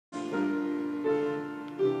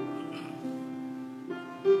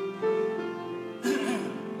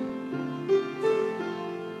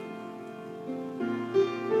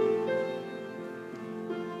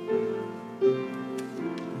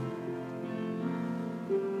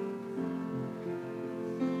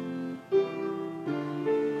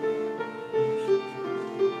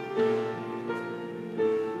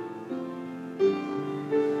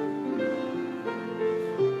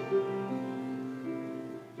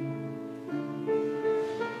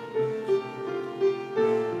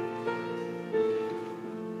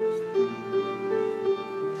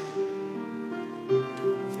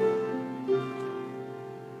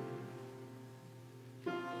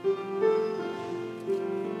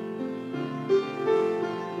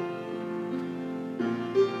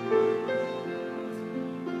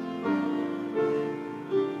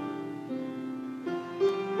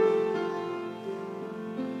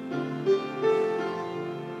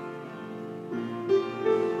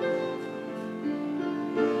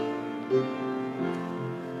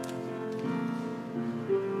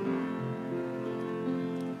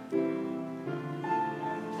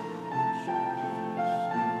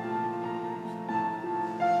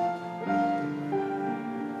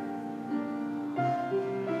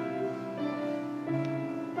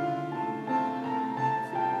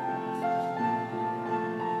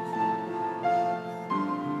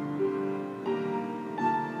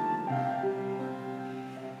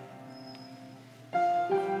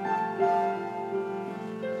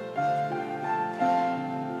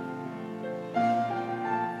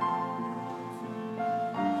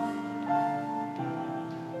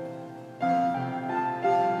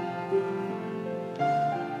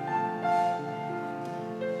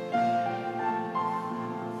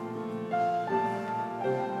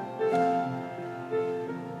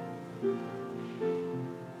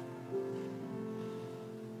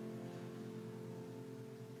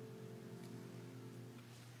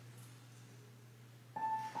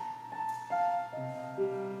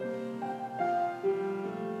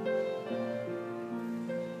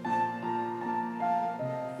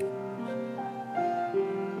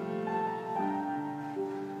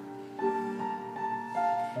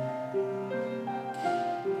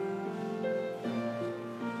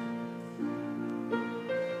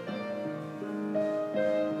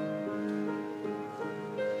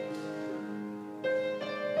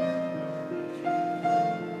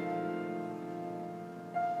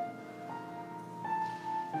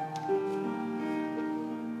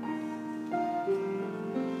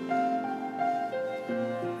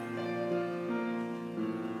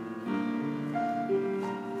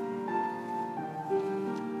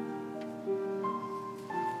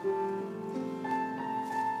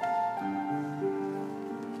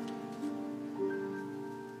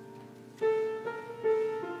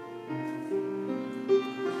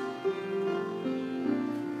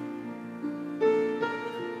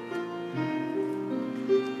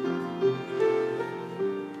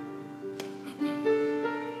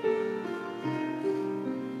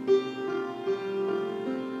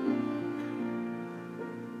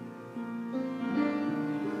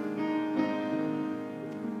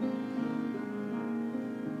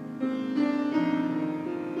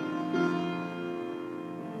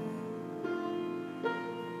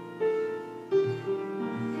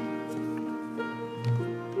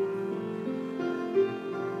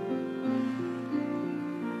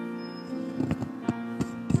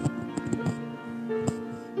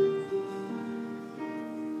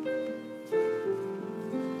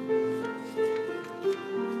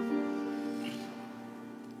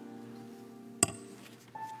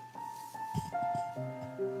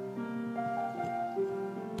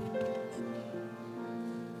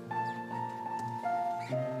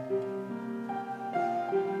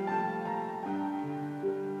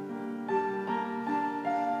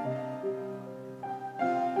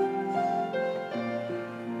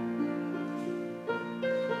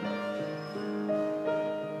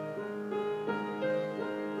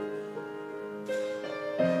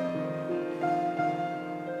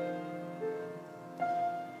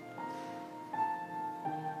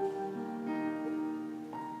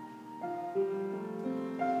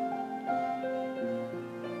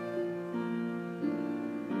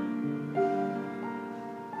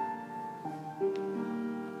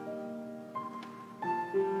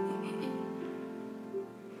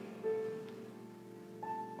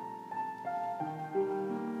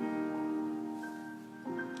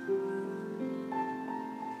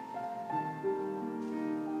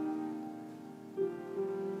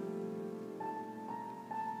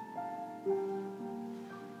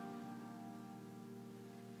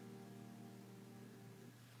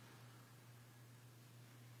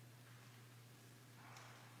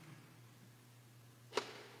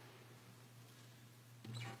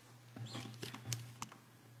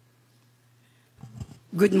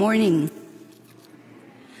Good morning.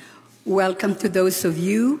 Welcome to those of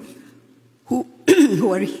you who,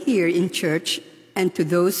 who are here in church and to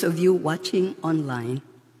those of you watching online.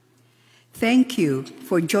 Thank you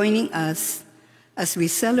for joining us as we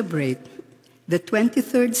celebrate the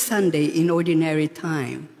 23rd Sunday in Ordinary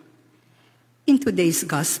Time. In today's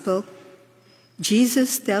Gospel,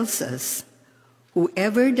 Jesus tells us,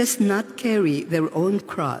 "Whoever does not carry their own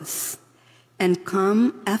cross and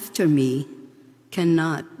come after me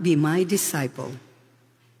cannot be my disciple."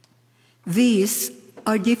 These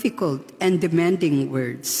are difficult and demanding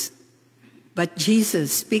words, but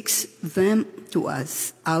Jesus speaks them to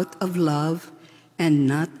us out of love and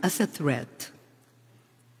not as a threat.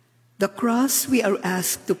 The cross we are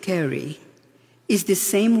asked to carry is the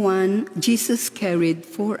same one Jesus carried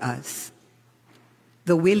for us: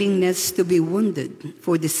 the willingness to be wounded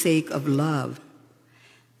for the sake of love.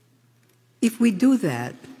 If we do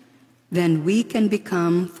that, then we can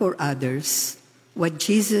become for others what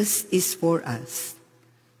Jesus is for us,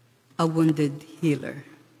 a wounded healer.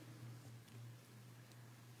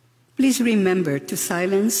 Please remember to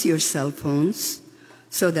silence your cell phones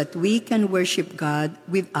so that we can worship God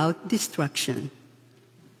without distraction.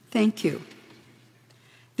 Thank you.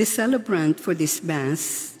 The celebrant for this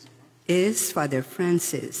Mass is Father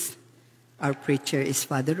Francis. Our preacher is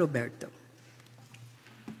Father Roberto.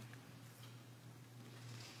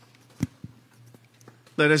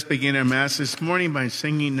 Let us begin our Mass this morning by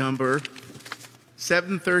singing number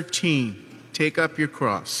 713, Take Up Your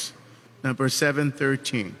Cross. Number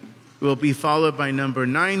 713 will be followed by number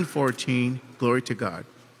 914, Glory to God.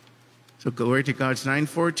 So Glory to God's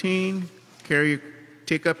 914,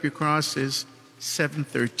 Take Up Your Cross is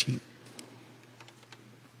 713.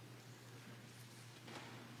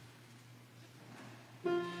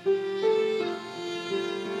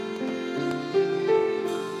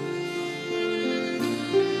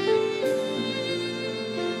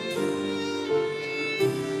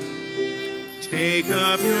 Take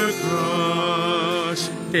up your cross,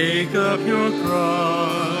 take up your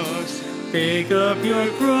cross, take up your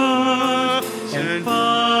cross and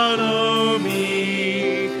follow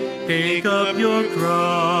me. Take up your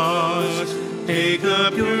cross, take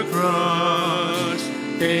up your cross,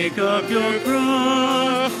 take up your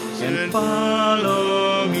cross and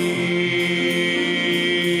follow me.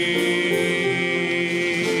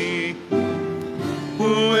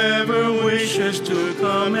 Whoever wishes to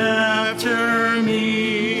come after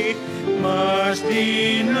me must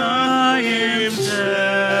deny himself.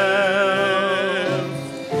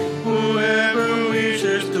 Whoever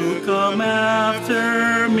wishes to come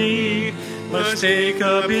after me must take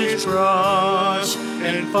up his cross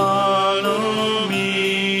and follow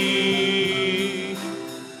me.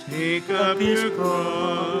 Take up his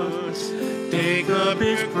cross, take up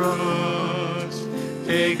his cross,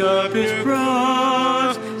 take up his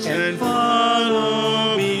cross and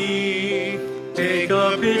follow me. Take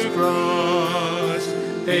up his cross,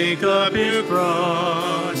 take up his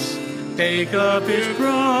cross, take up his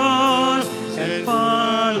cross and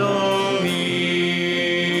follow me.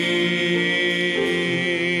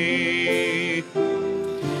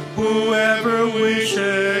 Whoever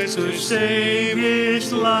wishes to save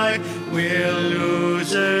his life will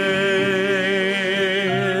lose it.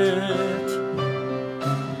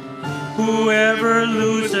 Whoever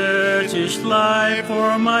loses his life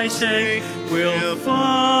for my sake will find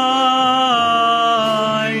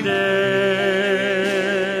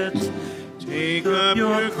it. Take up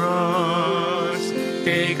your cross,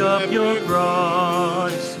 take up your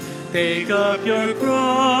cross, take up your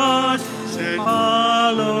cross and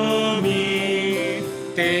follow me.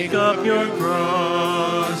 Take up your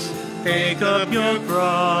cross, take up your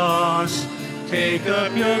cross, take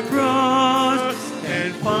up your cross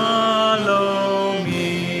and follow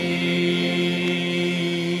me.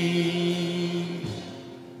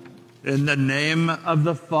 In the name of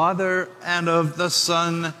the Father, and of the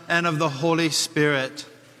Son, and of the Holy Spirit,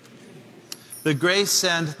 the grace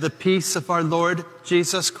and the peace of our Lord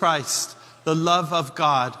Jesus Christ, the love of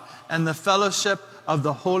God, and the fellowship of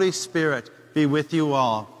the Holy Spirit be with you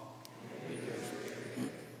all.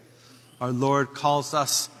 Our Lord calls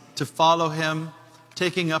us to follow him,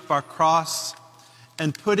 taking up our cross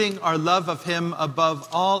and putting our love of him above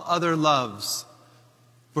all other loves.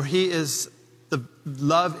 For he is the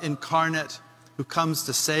love incarnate who comes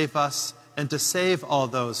to save us and to save all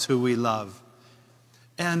those who we love.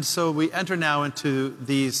 And so we enter now into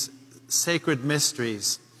these sacred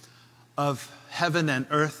mysteries of heaven and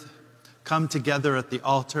earth come together at the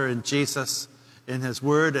altar in Jesus, in his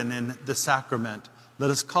word and in the sacrament. Let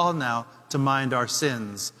us call now to mind our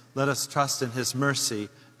sins. Let us trust in his mercy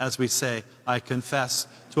as we say, I confess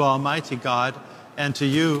to Almighty God and to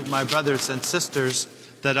you, my brothers and sisters,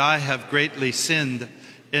 that I have greatly sinned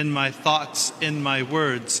in my thoughts, in my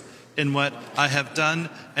words, in what I have done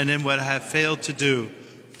and in what I have failed to do,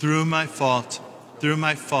 through my fault, through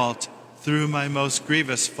my most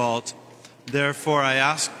grievous fault. Therefore I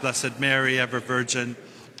ask Blessed Mary, ever Virgin,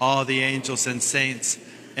 all the angels and saints,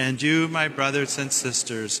 and you, my brothers and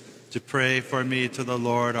sisters, to pray for me to the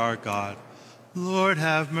Lord our God. Lord,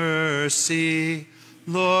 have mercy.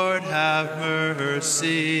 Lord, have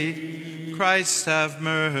mercy. Christ, have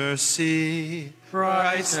mercy.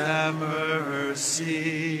 Christ, have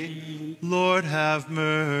mercy. Lord, have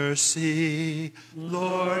mercy.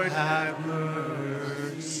 Lord, have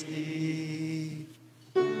mercy.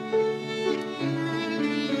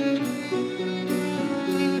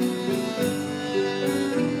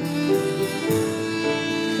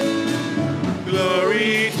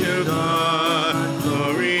 Glory to God,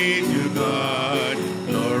 glory to God,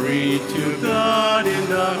 glory to God in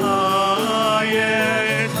the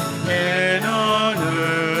highest, and on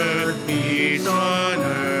earth, peace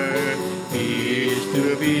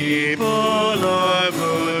to people of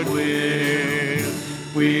good will.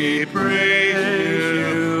 We praise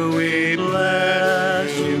you, we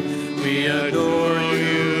bless you, we adore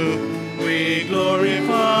you, we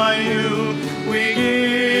glorify you, we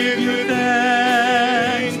give you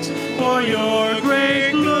thanks for your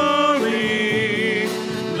great glory,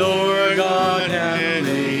 Lord God and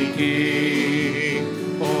King.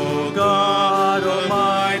 O God,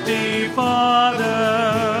 Almighty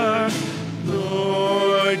Father,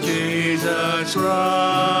 Lord Jesus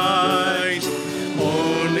Christ,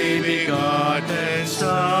 only begotten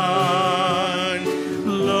Son,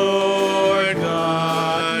 Lord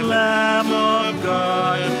God, Lamb of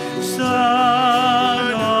God,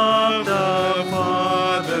 Son of the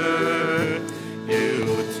Father,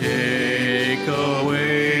 you take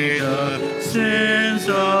away the sins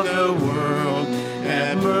of the world.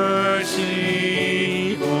 Have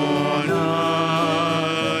mercy on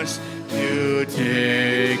us. You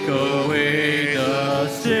take away the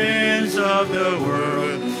sins of the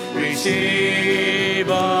world. Receive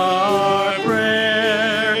our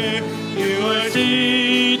prayer. You are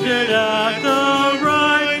seated at the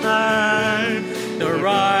right hand of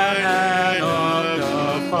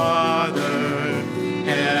the Father.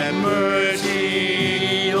 Have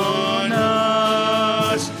mercy on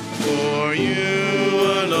us, for you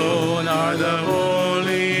alone are the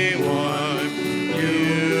Holy One.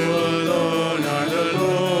 You alone are the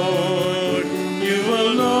Lord. You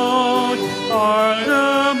alone are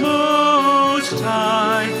the Most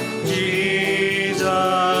High, Jesus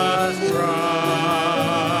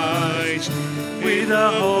Christ, with the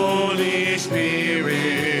Holy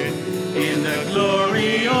Spirit, in the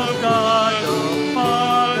glory of God the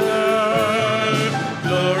Father.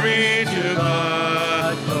 Glory to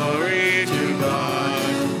God, glory to God,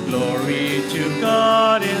 glory to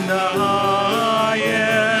God in the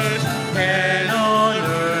highest, and on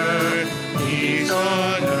earth, peace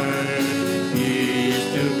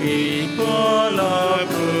to people of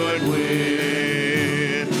good will.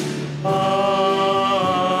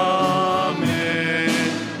 Amen.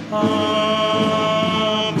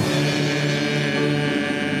 Amen.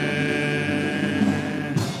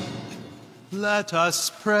 Let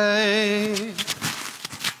us pray.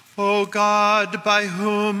 O God, by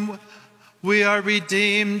whom we are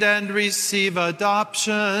redeemed and receive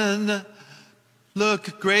adoption,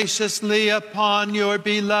 look graciously upon your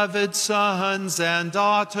beloved sons and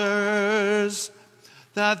daughters,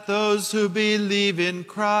 that those who believe in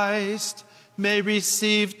Christ may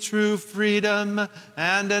receive true freedom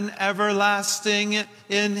and an everlasting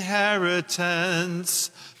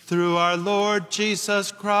inheritance through our Lord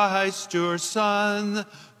Jesus Christ, your Son,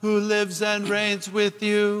 who lives and reigns with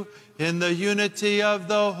you in the unity of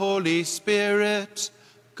the Holy Spirit,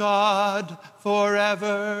 God,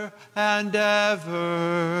 forever and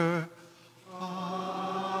ever. Amen.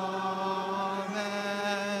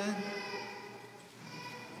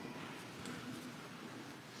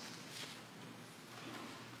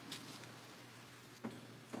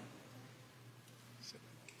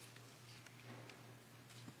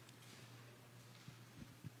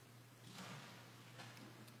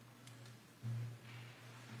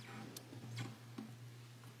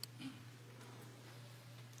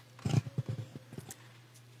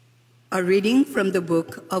 A reading from the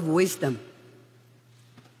Book of Wisdom.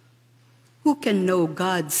 Who can know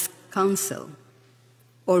God's counsel,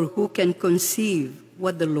 or who can conceive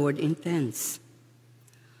what the Lord intends?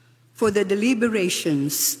 For the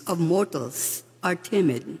deliberations of mortals are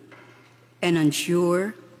timid, and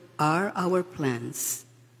unsure are our plans.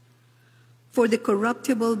 For the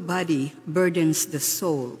corruptible body burdens the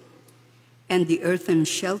soul, and the earthen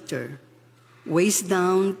shelter weighs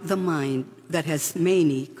down the mind that has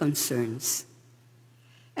many concerns.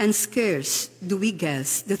 And scarce do we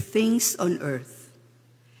guess the things on earth,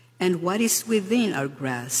 and what is within our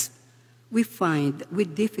grasp we find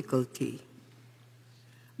with difficulty.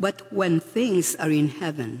 But when things are in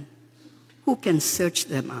heaven, who can search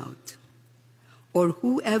them out? Or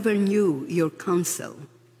who ever knew your counsel,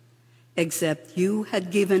 except you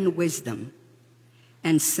had given wisdom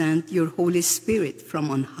and sent your Holy Spirit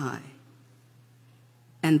from on high?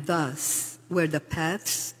 And thus were the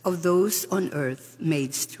paths of those on earth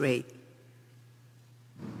made straight.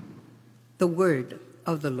 The word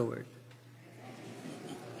of the Lord.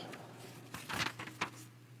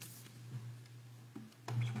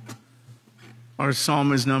 Our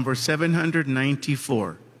psalm is number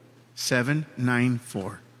 794.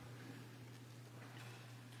 794.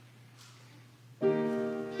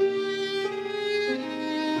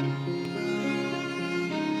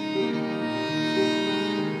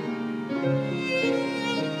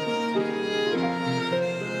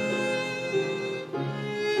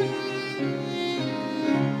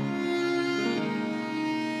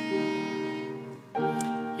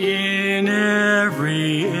 In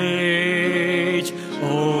every age,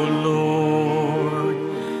 O Lord,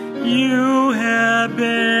 you have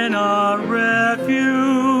been our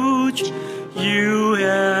refuge. You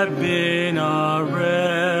have been our refuge.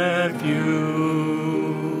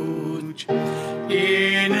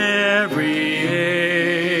 In every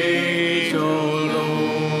age, O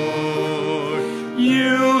Lord,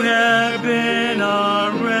 you have been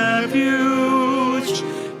our refuge.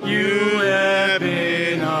 You have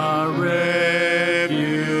been our refuge.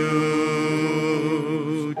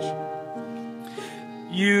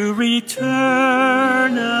 You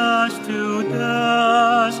return us to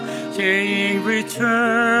dust, saying,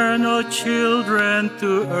 return, O children,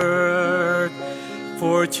 to earth.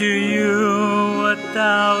 For to you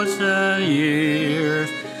 1,000 years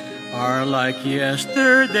are like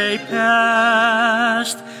yesterday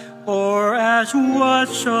past, or as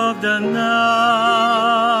watch of the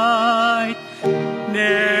night.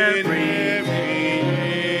 Every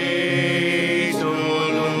age, O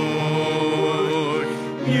Lord,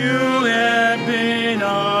 you have been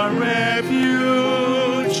our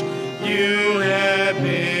refuge. You have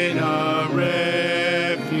been our refuge.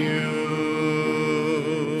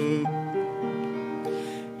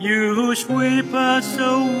 You sweep us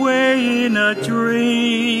away in a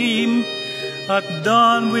dream. At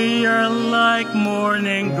dawn we are like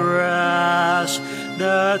morning grass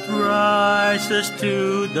that rises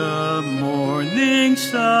to the morning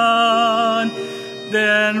sun,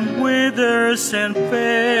 then withers and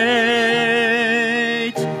fades.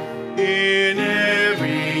 In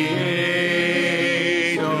every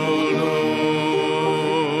age, O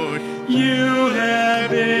Lord, you have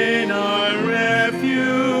been our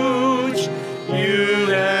refuge. You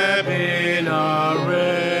have been our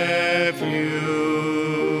refuge.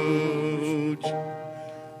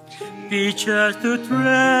 Teach us to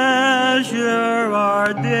treasure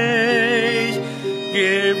our days.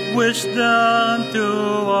 Give wisdom to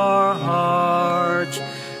our hearts.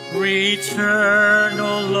 Return,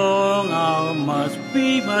 O long, how much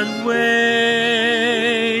we must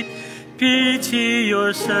wait. Pity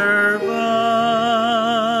your servants.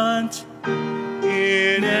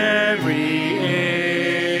 In every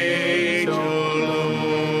age, O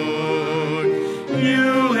Lord,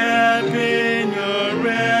 you have been your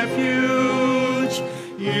refuge.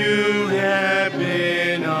 You have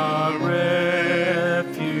been our refuge.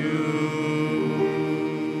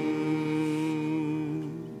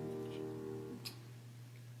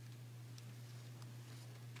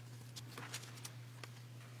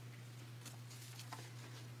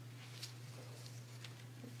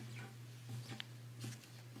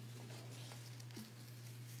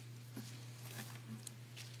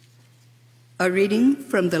 A reading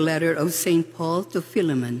from the letter of St. Paul to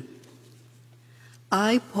Philemon.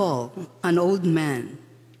 I, Paul, an old man,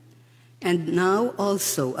 and now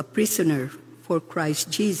also a prisoner for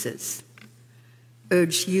Christ Jesus,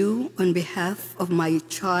 urge you on behalf of my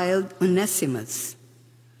child Onesimus,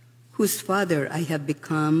 whose father I have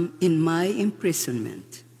become in my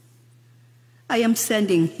imprisonment. I am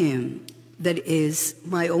sending him, that is,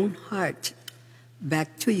 my own heart,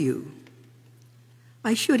 back to you.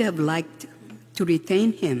 I should have liked to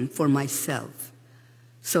retain him for myself,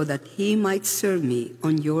 so that he might serve me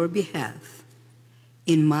on your behalf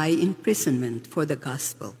in my imprisonment for the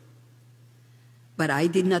gospel. But I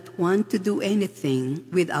did not want to do anything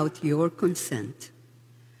without your consent,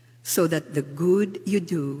 so that the good you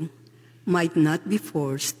do might not be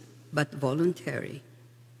forced but voluntary.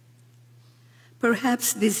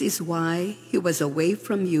 Perhaps this is why he was away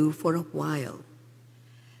from you for a while,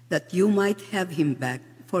 that you might have him back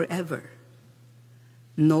forever,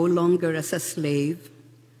 no longer as a slave,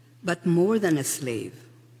 but more than a slave,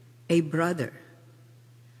 a brother,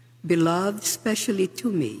 beloved especially to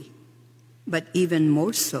me, but even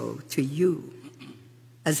more so to you,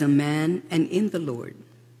 as a man and in the Lord.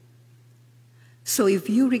 So if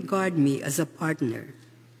you regard me as a partner,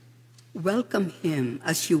 welcome him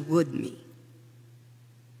as you would me.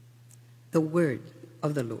 The word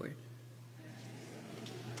of the Lord.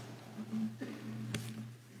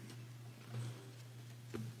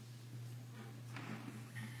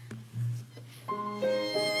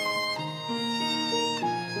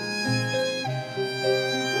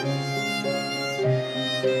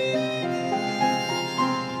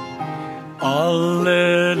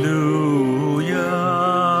 Alleluia.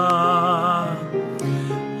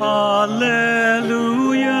 Alleluia.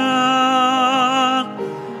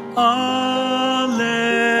 Alleluia.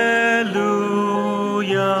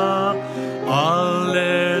 Alleluia.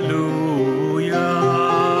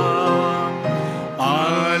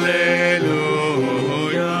 Alleluia.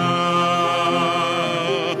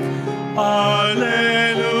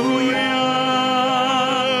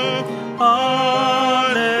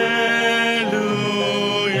 Alleluia.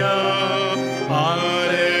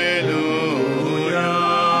 Alleluia.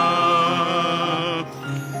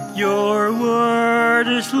 Your word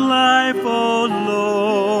is life, O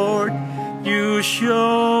Lord. You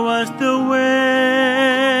show us the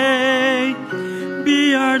way.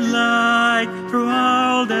 Be our light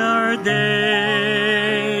throughout our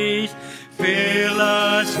days. Fill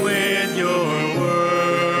us with your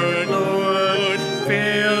word, Lord.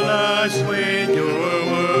 Fill us with your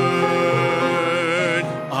word.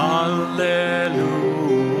 Alleluia.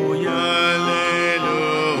 Alleluia.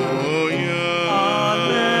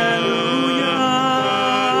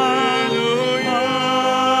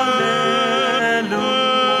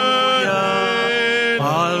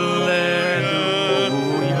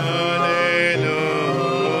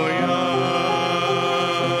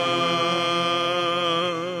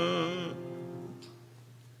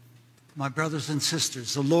 My brothers and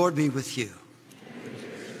sisters, the Lord be with you.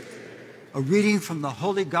 A reading from the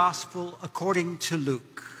Holy Gospel according to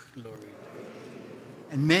Luke.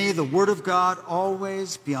 And may the word of God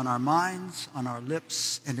always be on our minds, on our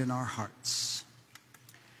lips, and in our hearts.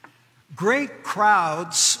 Great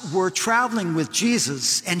crowds were traveling with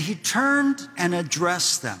Jesus, and he turned and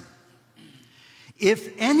addressed them.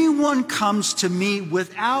 If anyone comes to me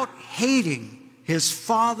without hating his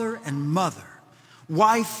father and mother,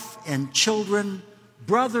 wife and children,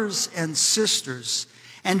 brothers and sisters,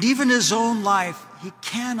 and even his own life, he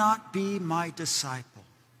cannot be my disciple.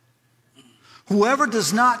 Whoever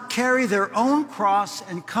does not carry their own cross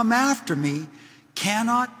and come after me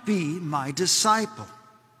cannot be my disciple.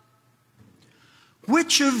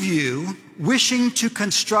 Which of you, wishing to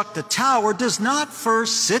construct a tower, does not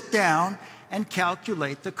first sit down and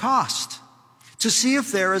calculate the cost to see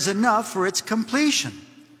if there is enough for its completion?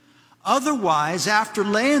 Otherwise, after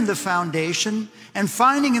laying the foundation and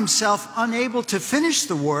finding himself unable to finish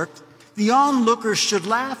the work, the onlookers should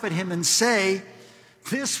laugh at him and say,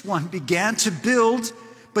 "This one began to build,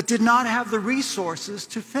 but did not have the resources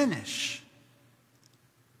to finish."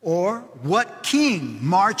 Or, what king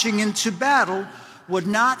marching into battle would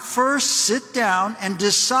not first sit down and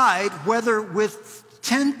decide whether with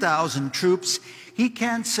 10,000 troops he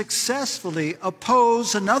can successfully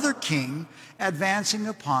oppose another king advancing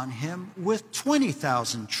upon him with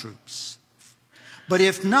 20,000 troops? But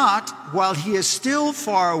if not, while he is still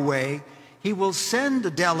far away, he will send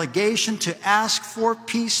a delegation to ask for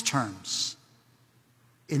peace terms.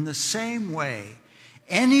 In the same way,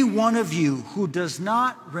 any one of you who does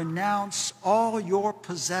not renounce all your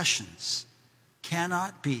possessions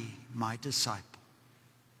cannot be my disciple.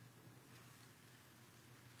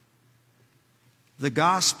 The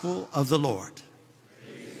Gospel of the Lord.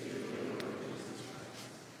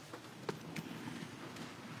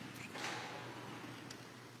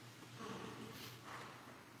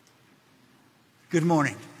 Good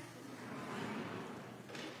morning.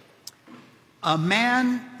 A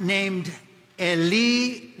man named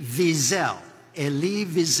Elie Wiesel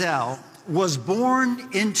was born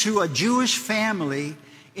into a Jewish family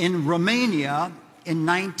in Romania in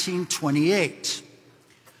 1928.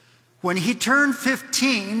 When he turned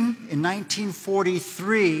 15 in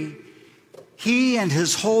 1943, he and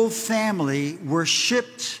his whole family were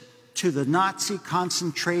shipped to the Nazi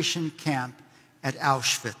concentration camp at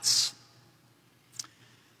Auschwitz.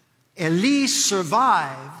 Eli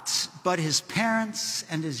survived, but his parents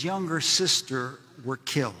and his younger sister were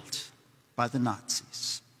killed by the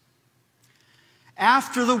Nazis.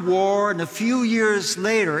 After the war, and a few years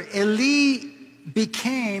later, Eli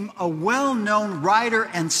became a well-known writer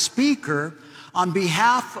and speaker on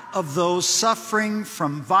behalf of those suffering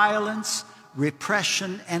from violence,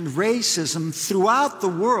 repression, and racism throughout the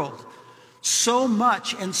world, so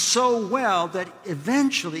much and so well that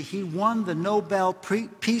eventually he won the Nobel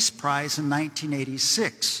Peace Prize in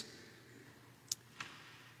 1986.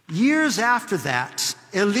 Years after that,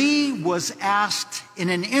 Eli was asked in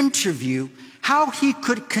an interview how he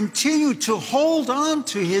could continue to hold on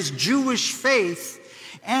to his Jewish faith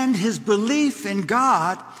and his belief in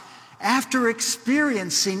God after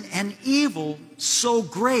experiencing an evil so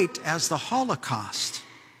great as the Holocaust.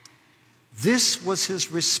 This was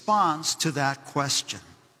his response to that question.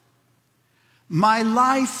 My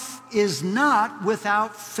life is not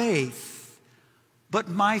without faith, but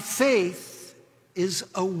my faith is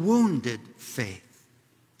a wounded faith.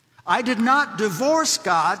 I did not divorce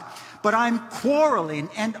God, but I'm quarreling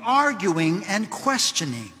and arguing and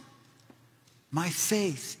questioning. My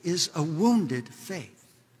faith is a wounded faith.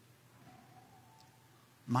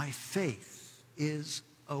 My faith is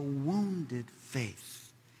a wounded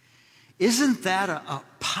faith. Isn't that a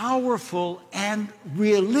powerful and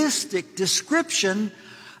realistic description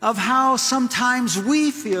of how sometimes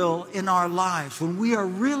we feel in our lives when we are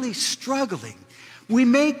really struggling? We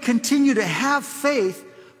may continue to have faith,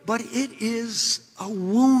 but it is a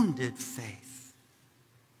wounded faith.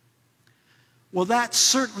 Well, that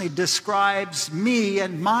certainly describes me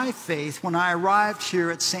and my faith when I arrived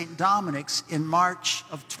here at St. Dominic's in March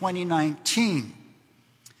of 2019.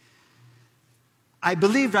 I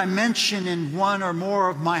believed I mentioned in one or more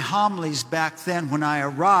of my homilies back then when I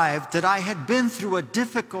arrived that I had been through a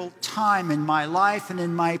difficult time in my life and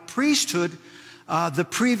in my priesthood the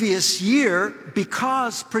previous year,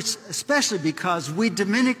 especially because we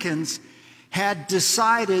Dominicans had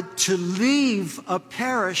decided to leave a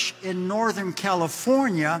parish in Northern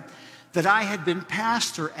California that I had been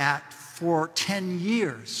pastor at for 10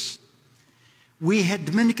 years.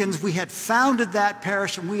 Dominicans, we had founded that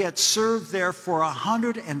parish and we had served there for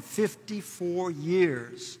 154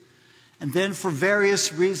 years. And then for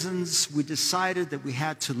various reasons, we decided that we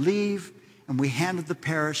had to leave and we handed the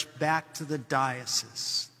parish back to the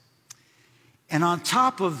diocese. And on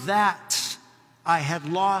top of that, I had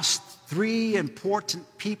lost 3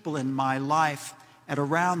 important people in my life at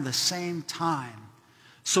around the same time.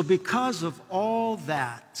 So because of all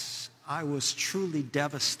that, I was truly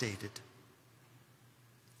devastated.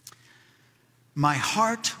 My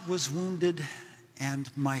heart was wounded and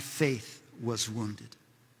my faith was wounded.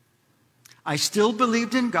 I still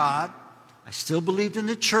believed in God. I still believed in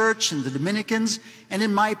the church and the Dominicans and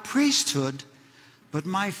in my priesthood, but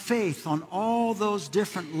my faith on all those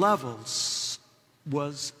different levels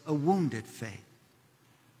was a wounded faith.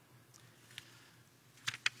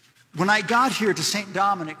 When I got here to St.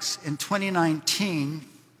 Dominic's in 2019,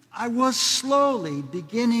 I was slowly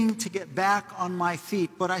beginning to get back on my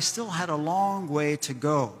feet, but I still had a long way to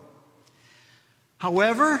go.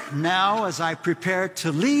 However, now as I prepare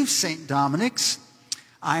to leave St. Dominic's,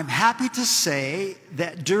 I'm happy to say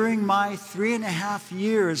that during my 3.5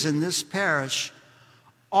 years in this parish,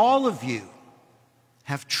 all of you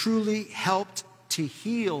have truly helped to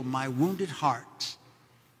heal my wounded heart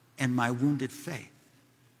and my wounded faith.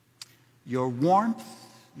 Your warmth,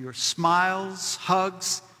 your smiles,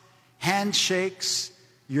 hugs, handshakes,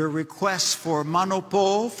 your requests for mano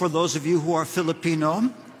po, for those of you who are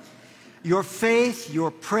Filipino, your faith,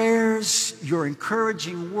 your prayers, your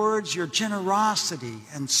encouraging words, your generosity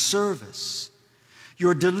and service,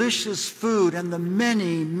 your delicious food, and the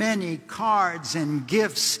many, many cards and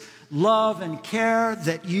gifts, love and care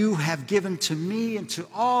that you have given to me and to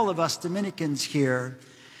all of us Dominicans here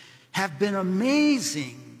have been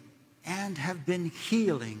amazing and have been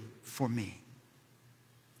healing for me.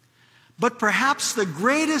 But perhaps the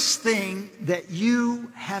greatest thing that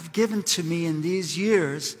you have given to me in these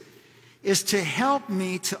years is to help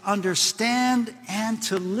me to understand and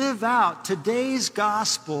to live out today's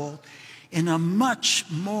gospel in a much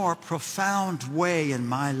more profound way in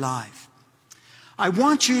my life. I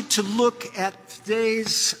want you to look at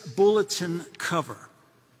today's bulletin cover.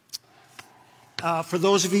 For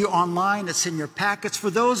those of you online, it's in your packets.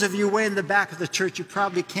 For those of you way in the back of the church, you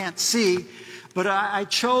probably can't see, but I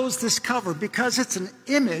chose this cover because it's an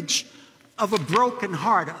image of a broken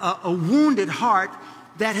heart, a wounded heart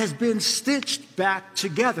that has been stitched back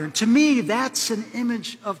together. And to me, that's an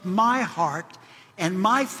image of my heart and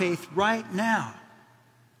my faith right now.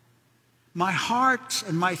 My heart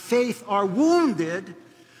and my faith are wounded,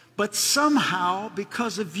 but somehow,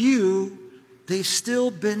 because of you, they've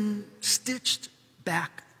still been stitched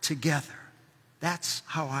back together. That's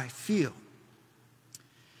how I feel.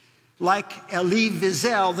 Like Elie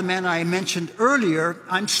Wiesel, the man I mentioned earlier,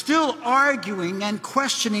 I'm still arguing and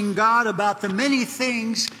questioning God about the many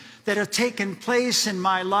things that have taken place in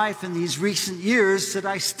my life in these recent years that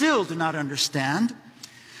I still do not understand.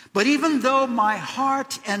 But even though my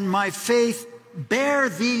heart and my faith bear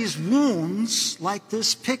these wounds, like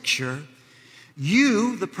this picture,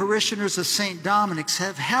 you, the parishioners of St. Dominic's,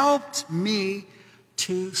 have helped me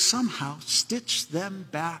to somehow stitch them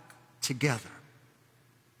back together.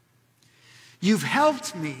 You've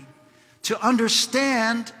helped me to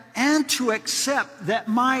understand and to accept that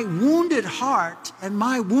my wounded heart and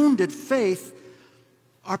my wounded faith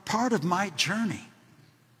are part of my journey.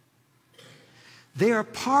 They are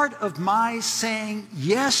part of my saying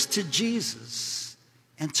yes to Jesus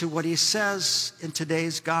and to what he says in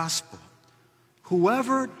today's gospel.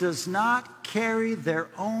 Whoever does not carry their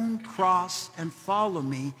own cross and follow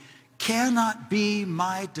me cannot be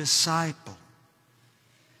my disciple.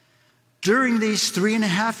 During these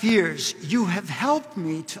 3.5 years, you have helped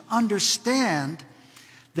me to understand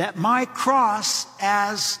that my cross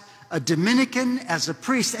as a Dominican, as a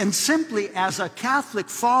priest, and simply as a Catholic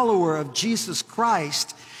follower of Jesus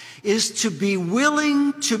Christ is to be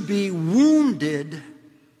willing to be wounded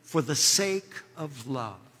for the sake of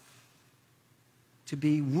love. To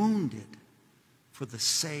be wounded for the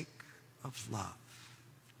sake of love.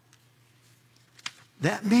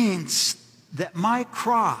 That means that my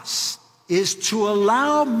cross is to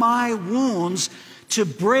allow my wounds to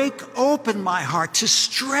break open my heart, to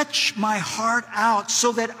stretch my heart out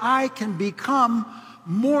so that I can become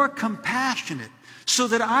more compassionate, so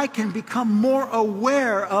that I can become more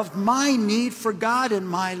aware of my need for God in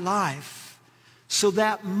my life, so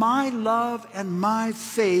that my love and my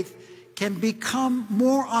faith can become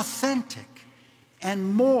more authentic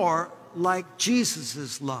and more like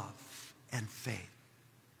Jesus' love and faith.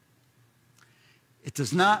 It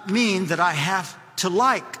does not mean that I have to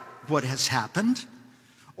like what has happened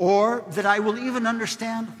or that I will even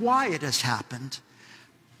understand why it has happened,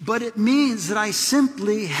 but it means that I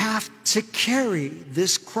simply have to carry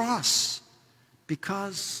this cross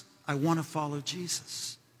because I want to follow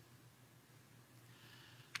Jesus.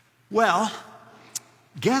 Well,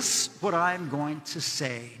 guess what I'm going to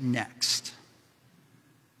say next?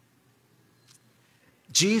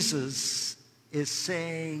 Jesus is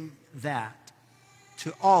saying that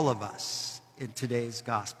to all of us in today's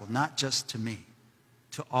gospel, not just to me,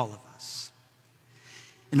 to all of us.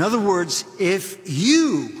 In other words, if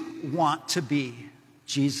you want to be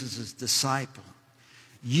Jesus' disciple,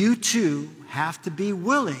 you too have to be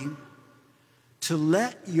willing to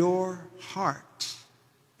let your heart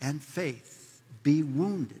and faith be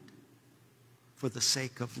wounded for the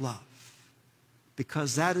sake of love.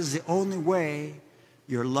 Because that is the only way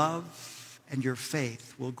your love and your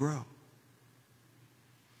faith will grow.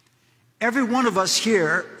 Every one of us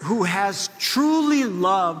here who has truly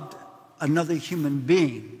loved another human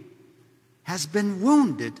being has been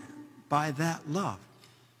wounded by that love.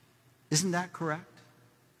 Isn't that correct?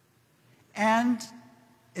 And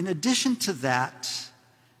in addition to that,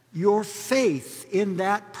 your faith in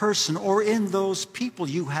that person or in those people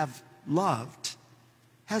you have loved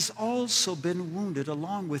has also been wounded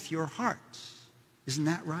along with your heart. Isn't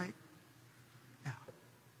that right? Yeah.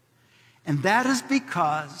 And that is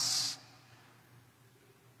because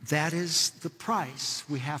that is the price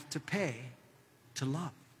we have to pay to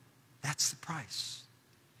love. That's the price.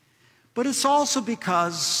 But it's also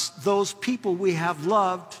because those people we have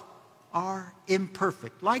loved are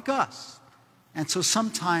imperfect, like us. And so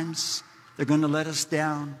sometimes they're going to let us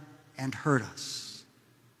down and hurt us.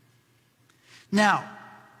 Now,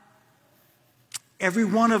 every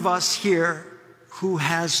one of us here who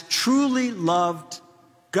has truly loved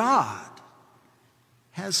God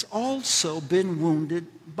has also been wounded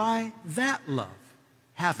by that love,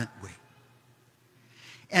 haven't we?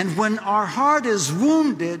 And when our heart is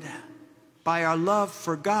wounded by our love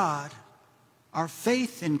for God, our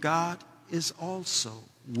faith in God is also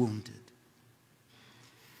wounded.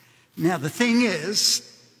 Now, the thing is,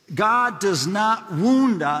 God does not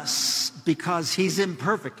wound us because he's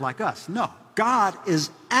imperfect like us. No, God is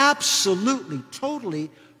absolutely, totally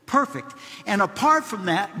perfect. And apart from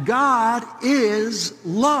that, God is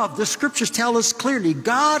love. The scriptures tell us clearly,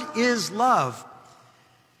 God is love.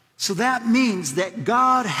 So that means that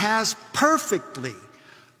God has perfectly,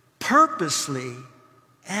 purposely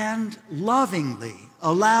and lovingly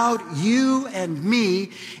allowed you and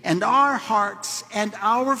me and our hearts and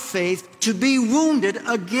our faith to be wounded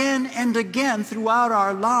again and again throughout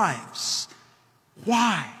our lives.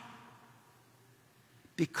 Why?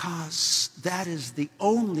 Because that is the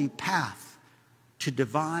only path to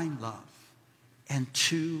divine love and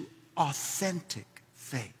to authentic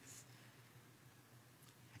faith.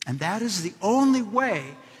 And that is the only way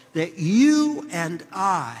that you and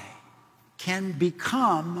I can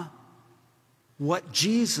become what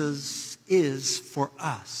Jesus is for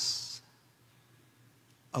us: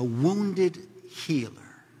 a wounded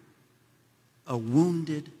healer. A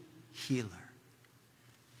wounded healer.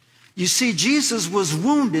 You see, Jesus was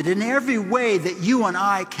wounded in every way that you and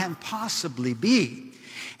I can possibly be.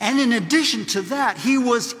 And in addition to that, he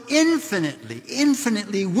was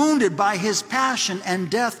infinitely wounded by his passion and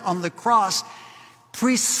death on the cross,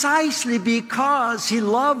 precisely because he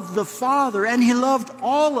loved the Father and he loved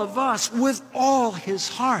all of us with all his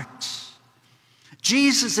heart.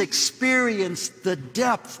 Jesus experienced the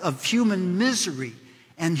depth of human misery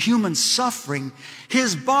and human suffering.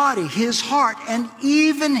 His body, his heart, and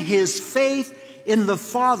even his faith in the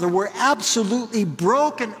Father were absolutely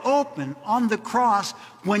broken open on the cross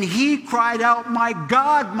when he cried out, my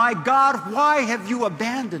God, why have you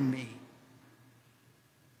abandoned me?"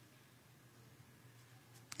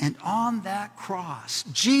 And on that cross,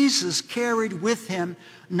 Jesus carried with him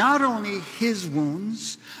not only his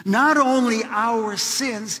wounds, not only our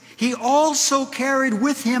sins, he also carried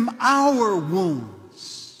with him our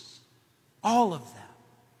wounds. All of them.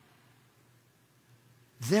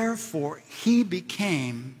 Therefore, he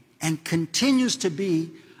became and continues to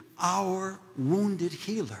be our wounded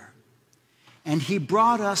healer. And he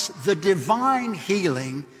brought us the divine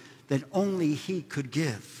healing that only he could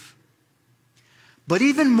give. But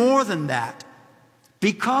even more than that,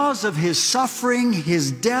 because of his suffering,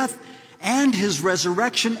 his death, and his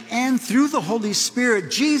resurrection, and through the Holy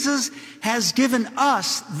Spirit, Jesus has given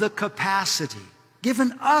us the capacity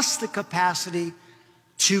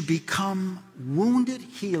to become wounded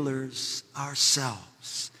healers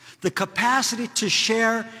ourselves, the capacity to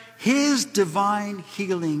share his divine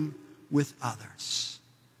healing with others.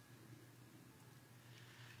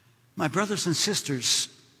 My brothers and sisters,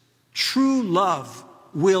 true love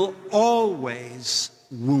will always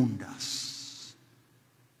wound us,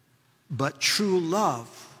 but true love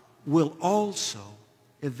will also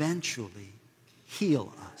eventually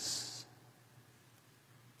heal us.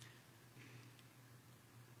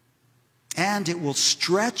 And it will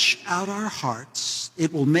stretch out our hearts.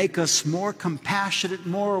 It will make us more compassionate,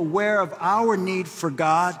 more aware of our need for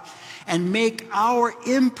God, and make our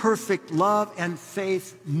imperfect love and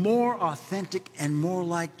faith more authentic and more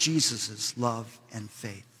like Jesus' love and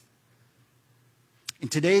faith. In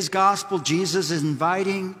today's gospel, Jesus is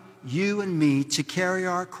inviting you and me to carry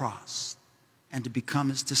our cross and to become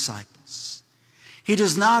his disciples. He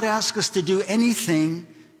does not ask us to do anything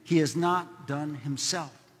he has not done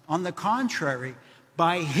himself. On the contrary,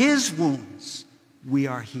 by his wounds we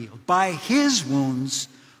are healed. By his wounds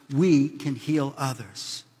we can heal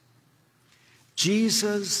others.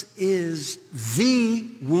 Jesus is the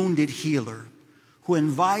wounded healer who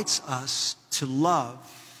invites us to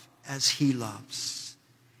love as he loves.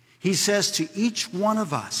 He says to each one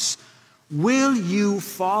of us, "Will you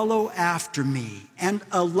follow after me and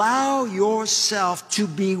allow yourself to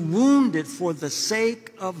be wounded for the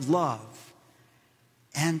sake of love,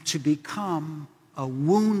 and to become a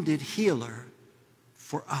wounded healer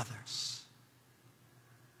for others?"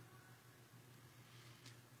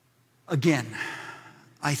 Again,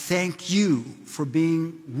 I thank you for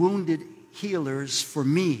being wounded healers for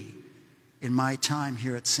me in my time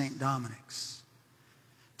here at St. Dominic's.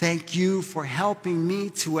 Thank you for helping me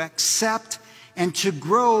to accept and to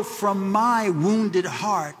grow from my wounded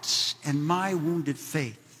heart and my wounded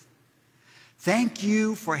faith. Thank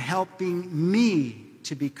you for helping me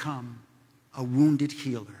to become a wounded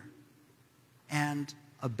healer and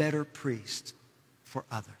a better priest for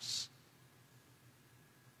others.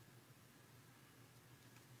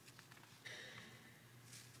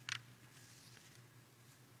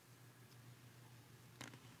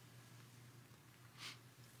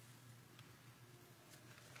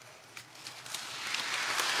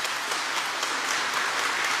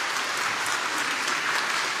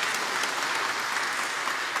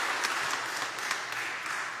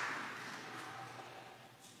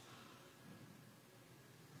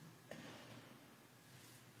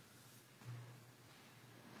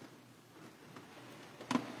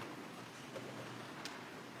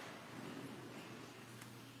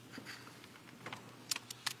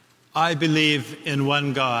 I believe in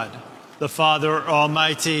one God, the Father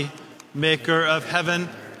Almighty, maker of heaven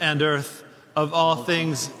and earth, of all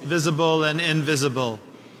things visible and invisible.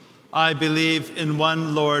 I believe in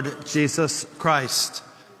one Lord Jesus Christ,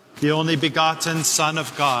 the only begotten Son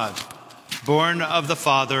of God, born of the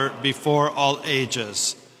Father before all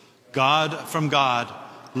ages, God from God,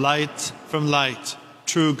 light from light,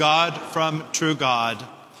 true God from true God,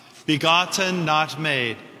 begotten, not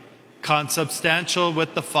made, consubstantial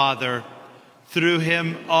with the Father. Through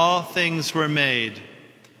him all things were made.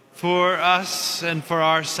 For us and for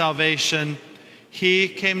our salvation, he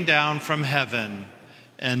came down from heaven,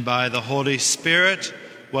 and by the Holy Spirit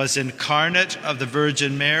was incarnate of the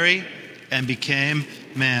Virgin Mary and became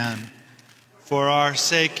man. For our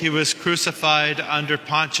sake he was crucified under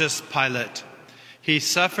Pontius Pilate. He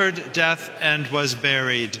suffered death and was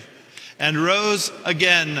buried, and rose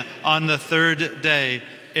again on the third day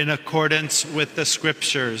in accordance with the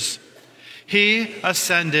Scriptures. He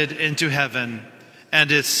ascended into heaven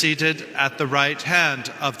and is seated at the right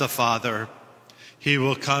hand of the Father. He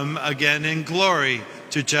will come again in glory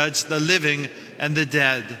to judge the living and the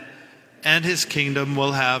dead, and his kingdom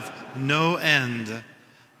will have no end.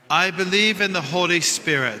 I believe in the Holy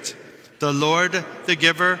Spirit, the Lord, the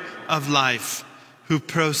giver of life, who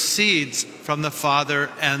proceeds from the Father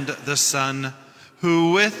and the Son,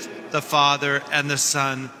 who with the Father and the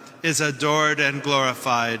Son is adored and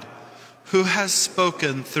glorified, who has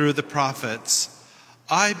spoken through the prophets.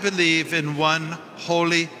 I believe in one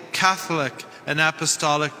holy, Catholic, and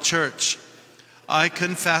Apostolic Church. I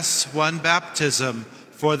confess one baptism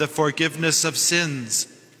for the forgiveness of sins,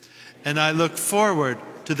 and I look forward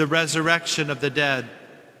to the resurrection of the dead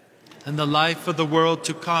and the life of the world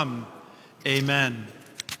to come. Amen.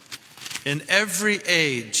 In every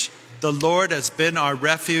age, the Lord has been our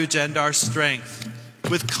refuge and our strength.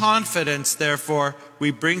 With confidence, therefore,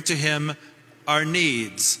 we bring to him our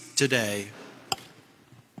needs today.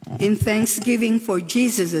 In thanksgiving for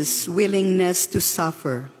Jesus' willingness to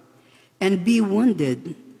suffer and be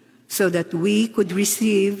wounded so that we could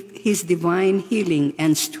receive his divine healing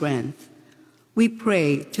and strength, we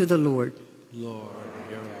pray to the Lord. Lord,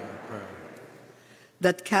 hear our prayer.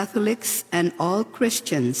 That Catholics and all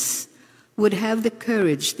Christians would have the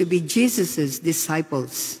courage to be Jesus'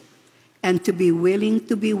 disciples and to be willing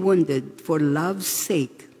to be wounded for love's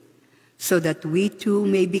sake, so that we too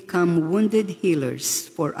may become wounded healers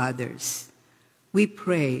for others. We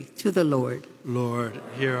pray to the Lord. Lord,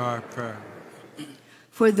 hear our prayer.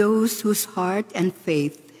 For those whose heart and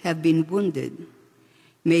faith have been wounded,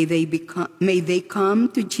 may they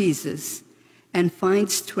come to Jesus and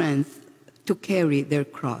find strength to carry their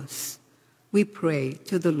cross. We pray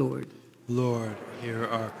to the Lord. Lord, hear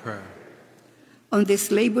our prayer. On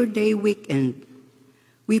this Labor Day weekend,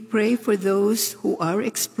 we pray for those who are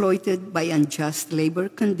exploited by unjust labor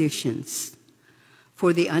conditions,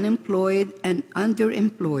 for the unemployed and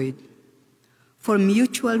underemployed, for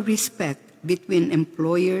mutual respect between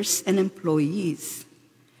employers and employees,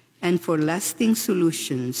 and for lasting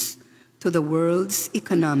solutions to the world's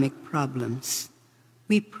economic problems.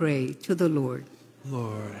 We pray to the Lord.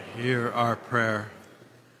 Lord, hear our prayer.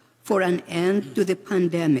 For an end to the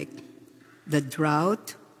pandemic, the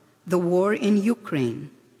drought, the war in Ukraine,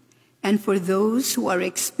 and for those who are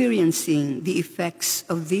experiencing the effects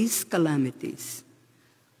of these calamities,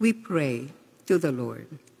 we pray to the Lord.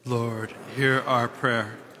 Lord, hear our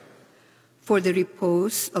prayer. For the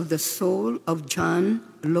repose of the soul of John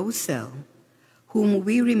Losell, whom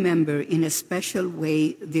we remember in a special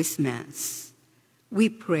way this Mass, we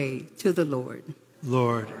pray to the Lord.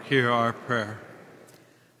 Lord, hear our prayer.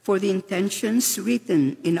 For the intentions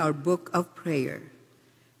written in our book of prayer,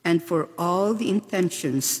 and for all the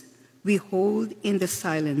intentions we hold in the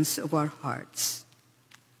silence of our hearts,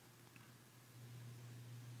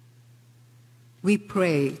 we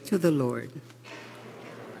pray to the Lord.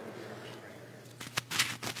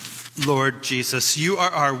 Lord Jesus, you are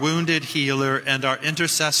our wounded healer and our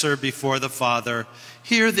intercessor before the Father.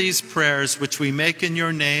 Hear these prayers which we make in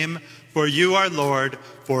your name, for you are Lord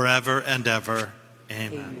forever and ever.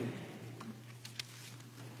 Amen.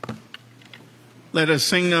 Let us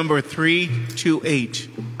sing number 328,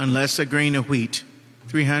 Unless a Grain of Wheat,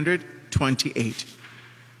 328.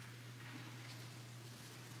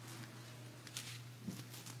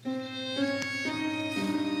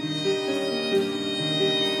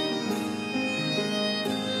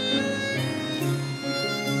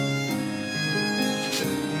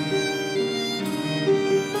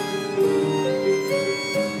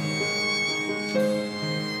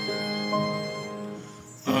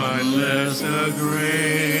 Unless a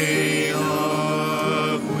grain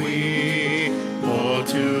of wheat fall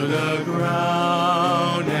to the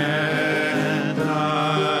ground and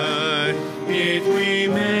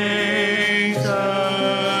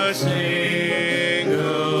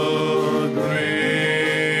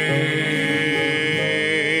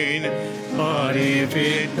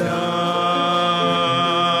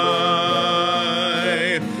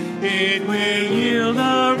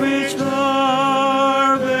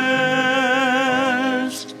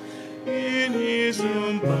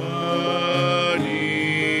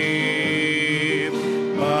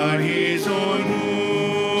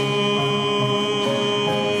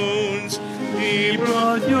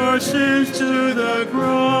your sins to the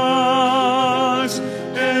cross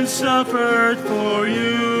and suffered for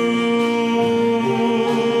you,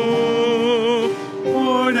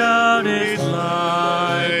 poured out his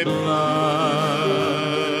lifeblood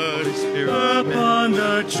upon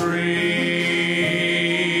the tree,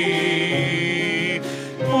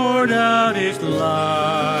 poured out his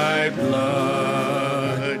lifeblood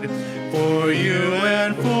for you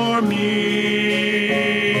and for me.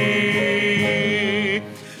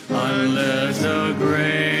 Unless a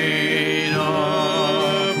grain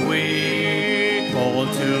of wheat fall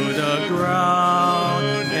to the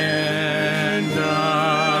ground and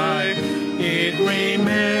die, it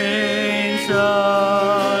remains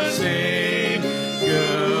a single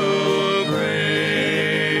grain.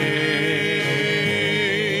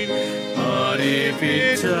 But if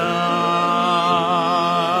it dies,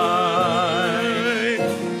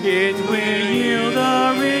 it will yield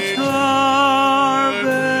a rich harvest.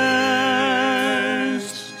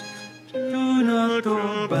 Do not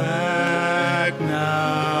go back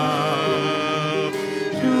now.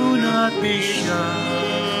 Do not be shy.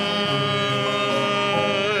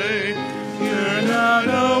 Turn not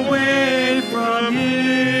away from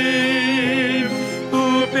him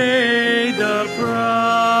who paid the price.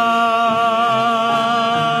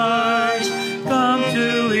 Come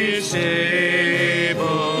to his table,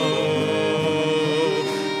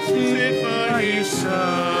 sit by his side.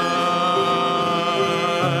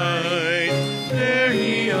 There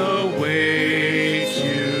he awaits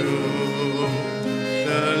you,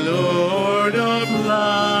 the Lord of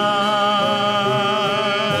life.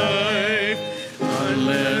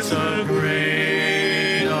 Unless a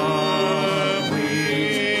grain of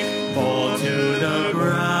wheat fall to the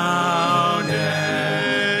ground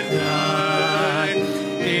and die,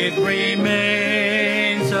 it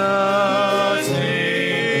remains a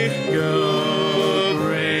single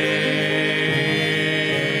grain.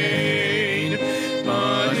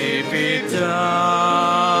 But if it dies,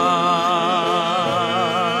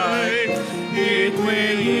 it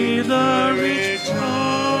will yield a rich harvest.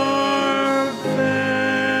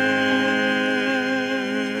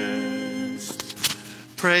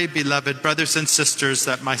 Pray, beloved brothers and sisters,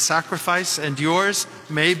 that my sacrifice and yours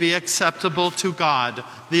may be acceptable to God,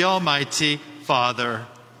 the Almighty Father.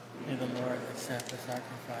 May the Lord accept the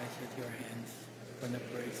sacrifice at your hands for the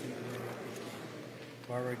praise and glory of his name,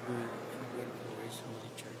 for our good and good for his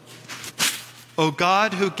holy church. O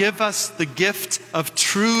God, who give us the gift of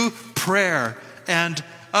true prayer and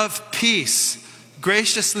of peace,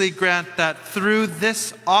 graciously grant that through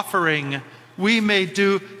this offering we may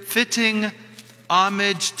do fitting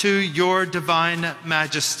homage to your divine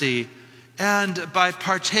majesty, and by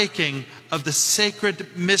partaking of the sacred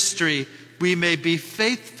mystery we may be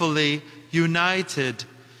faithfully united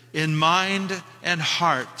in mind and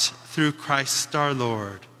heart through Christ our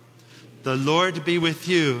Lord. The Lord be with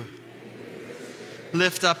you.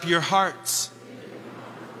 Lift up your hearts.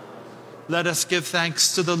 Let us give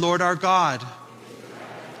thanks to the Lord our God.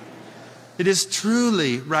 It is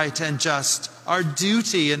truly right and just, our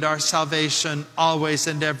duty and our salvation, always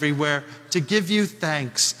and everywhere, to give you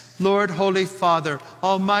thanks, Lord, Holy Father,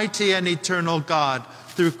 Almighty and eternal God,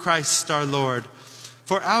 through Christ our Lord.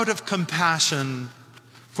 For out of compassion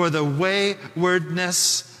for the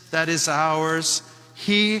waywardness that is ours,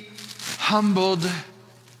 he humbled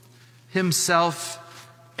himself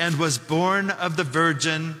and was born of the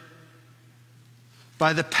Virgin.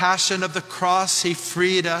 By the passion of the cross, he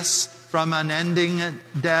freed us from unending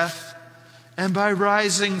death. And by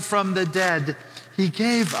rising from the dead, he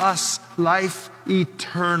gave us life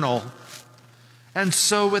eternal. And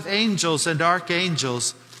so with angels and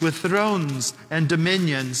archangels, with thrones and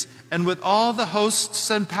dominions, and with all the hosts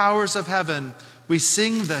and powers of heaven, we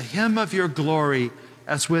sing the hymn of your glory,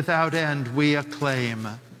 as without end we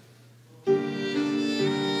acclaim.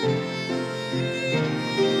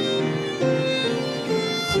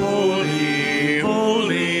 Holy,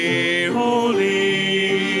 holy, holy,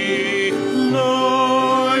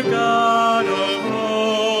 Lord God of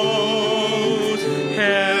hosts,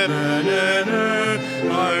 heaven and earth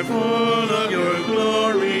are full of your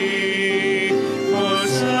glory.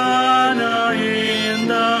 Hosanna in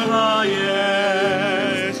the highest.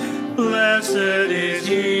 Blessed is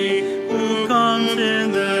he who comes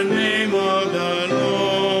in the name of the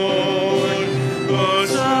Lord.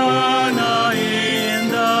 Hosanna in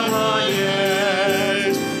the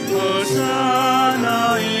highest.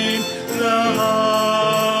 Hosanna in the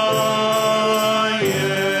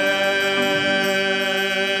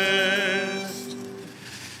highest.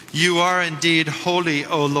 You are indeed holy,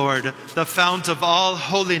 O Lord, the fount of all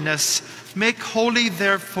holiness. Make holy,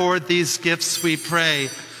 therefore, these gifts, we pray,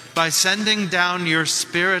 by sending down your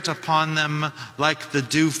Spirit upon them like the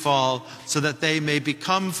dewfall, so that they may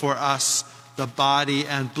become for us the body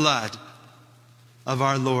and blood of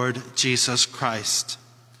our Lord Jesus Christ.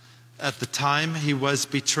 At the time he was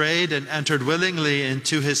betrayed and entered willingly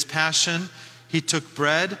into his passion, he took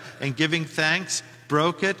bread and, giving thanks,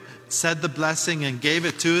 broke it, said the blessing, and gave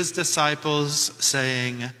it to his disciples,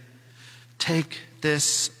 saying, "Take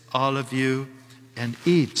this, all of you, and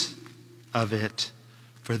eat of it,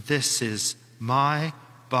 for this is my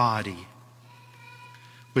body,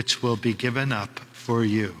 which will be given up for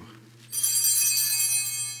you."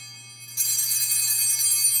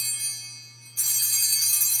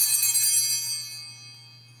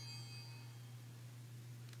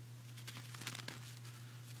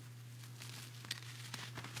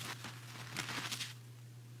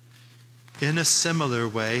 In a similar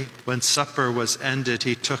way, when supper was ended,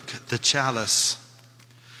 he took the chalice,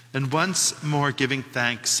 and once more giving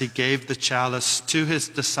thanks, he gave the chalice to his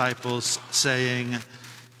disciples, saying,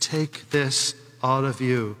 "Take this, all of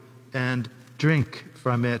you, and drink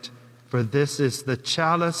from it, for this is the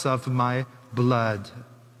chalice of my blood,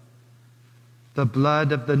 the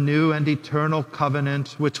blood of the new and eternal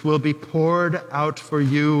covenant, which will be poured out for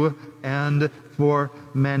you and for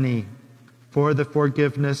many, for the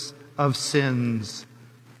forgiveness of sins.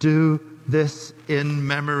 Do this in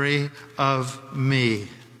memory of me."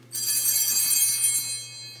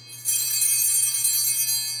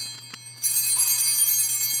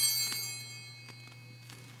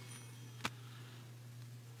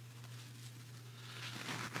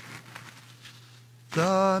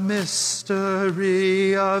 The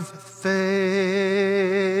mystery of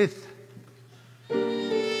faith.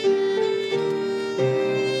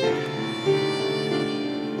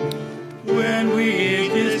 When we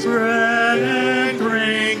eat this bread and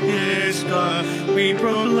drink this cup, we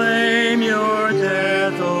proclaim your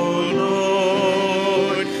death, O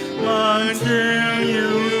Lord, until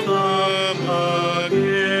you come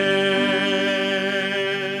again.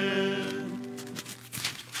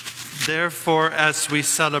 Therefore, as we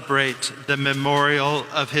celebrate the memorial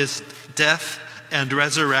of his death and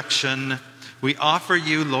resurrection, we offer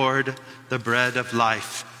you, Lord, the bread of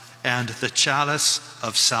life and the chalice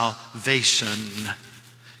of salvation,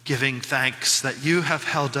 giving thanks that you have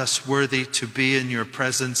held us worthy to be in your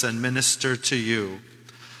presence and minister to you.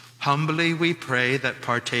 Humbly we pray that,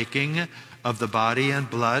 partaking of the body and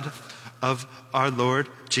blood of our Lord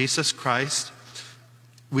Jesus Christ,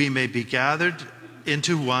 we may be gathered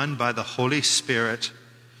into one by the Holy Spirit.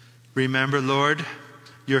 Remember, Lord,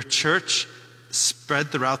 your church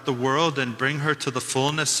spread throughout the world and bring her to the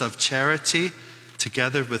fullness of charity,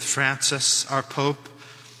 together with Francis, our Pope,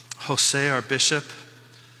 Jose, our Bishop,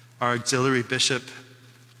 our Auxiliary Bishop,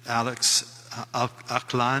 Alex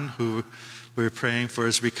Aklan, who we're praying for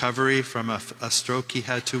his recovery from a stroke he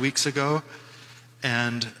had 2 weeks ago,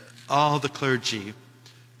 and all the clergy.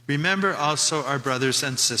 Remember also our brothers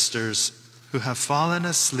and sisters who have fallen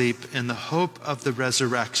asleep in the hope of the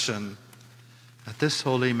resurrection. At this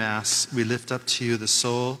Holy Mass, we lift up to you the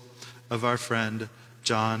soul of our friend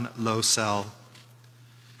John Losell.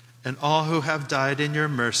 And all who have died in your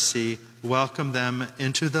mercy, welcome them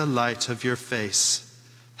into the light of your face.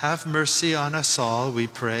 Have mercy on us all, we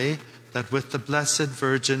pray, that with the Blessed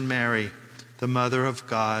Virgin Mary, the Mother of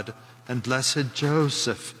God, and blessed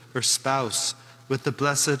Joseph, her spouse, with the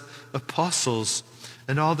blessed apostles,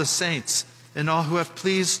 and all the saints, and all who have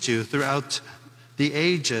pleased you throughout the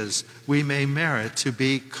ages, we may merit to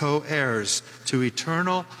be co-heirs to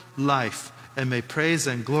eternal life, and may praise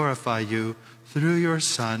and glorify you through your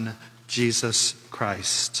Son, Jesus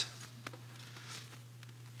Christ.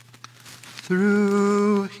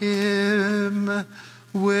 Through him,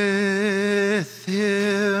 with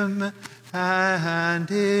him,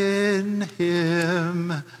 and in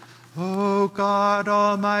him, O God,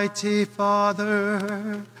 Almighty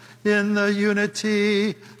Father, in the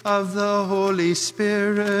unity of the Holy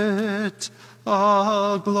Spirit,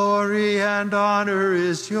 all glory and honor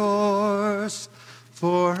is yours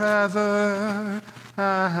forever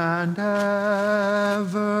and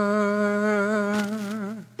ever.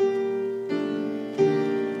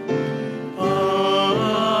 Amen,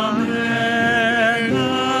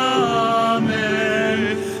 amen,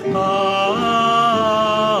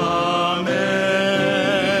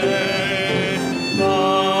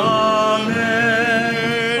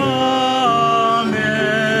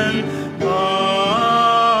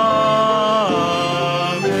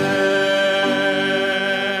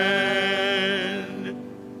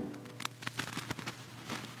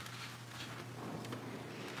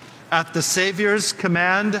 At the Savior's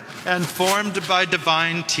command and formed by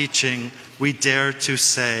divine teaching, we dare to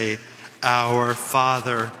say, Our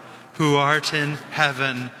Father, who art in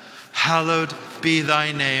heaven, hallowed be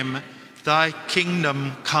thy name. Thy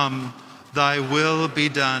kingdom come, thy will be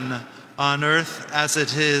done, on earth as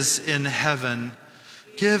it is in heaven.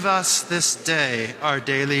 Give us this day our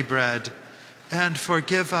daily bread, and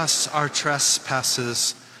forgive us our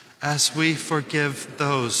trespasses, as we forgive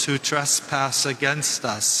those who trespass against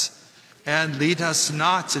us. And lead us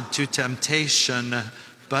not into temptation,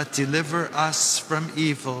 but deliver us from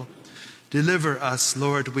evil. Deliver us,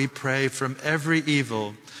 Lord, we pray, from every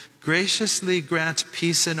evil. Graciously grant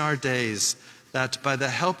peace in our days, that by the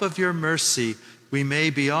help of your mercy we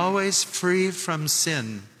may be always free from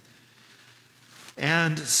sin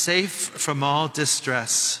and safe from all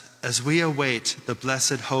distress, as we await the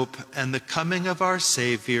blessed hope and the coming of our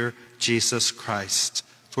Savior, Jesus Christ.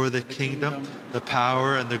 For the kingdom, the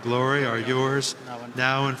power, and the glory are yours,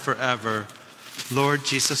 now and forever. Lord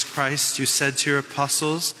Jesus Christ, you said to your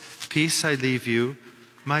apostles, Peace I leave you,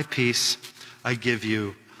 my peace I give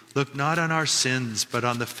you. Look not on our sins, but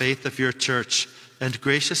on the faith of your church, and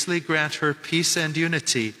graciously grant her peace and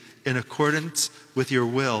unity in accordance with your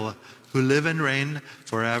will, who live and reign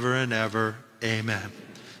forever and ever. Amen.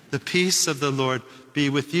 The peace of the Lord be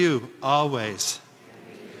with you always.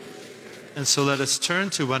 And so let us turn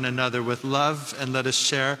to one another with love, and let us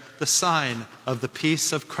share the sign of the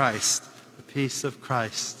peace of Christ. The peace of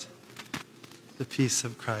Christ. The peace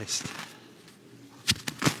of Christ.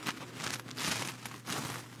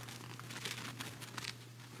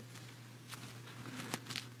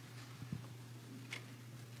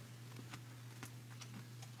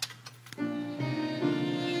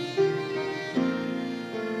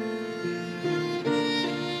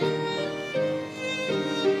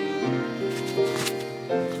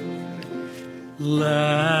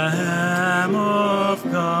 Lamb of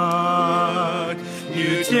God,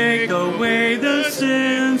 you take away the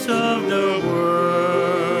sins of the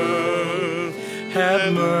world.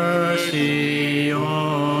 Have mercy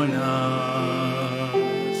on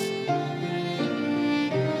us.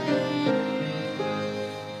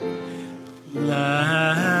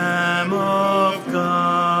 Lamb of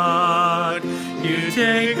God, you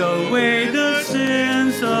take away the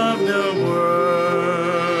sins of the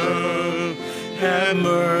world. Have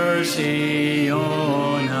mercy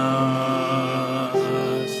on us.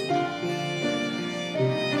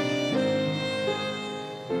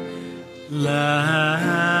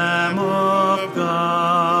 Lamb of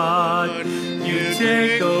God, you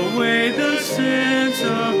take away the sins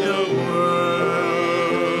of the world.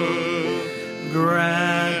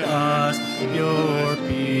 Grant us your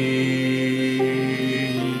peace.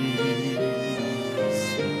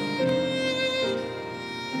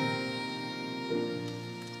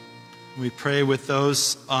 We pray with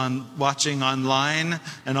those watching online,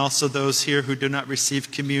 and also those here who do not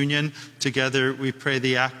receive communion. Together we pray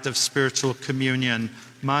the act of spiritual communion.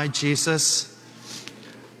 My Jesus,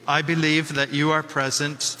 I believe that you are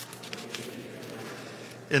present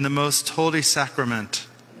in the most holy sacrament.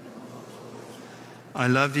 I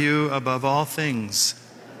love you above all things,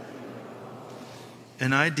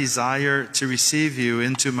 and I desire to receive you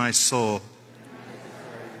into my soul.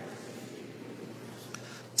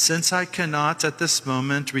 Since I cannot at this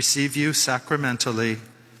moment receive you sacramentally,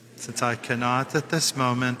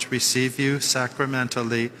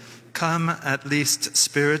 come at least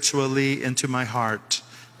spiritually into my heart.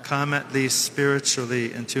 Come at least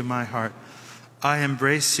spiritually into my heart. I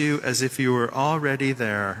embrace you as if you were already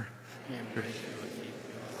there,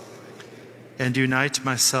 and unite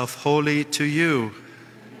myself wholly to you.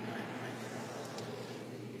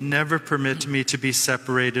 Never permit me to be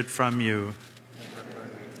separated from you.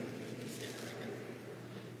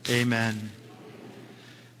 Amen.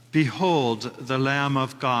 Behold the Lamb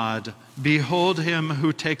of God. Behold him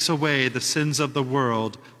who takes away the sins of the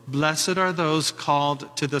world. Blessed are those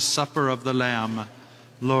called to the supper of the Lamb.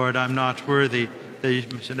 Lord, I'm not worthy that you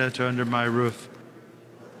should enter under my roof.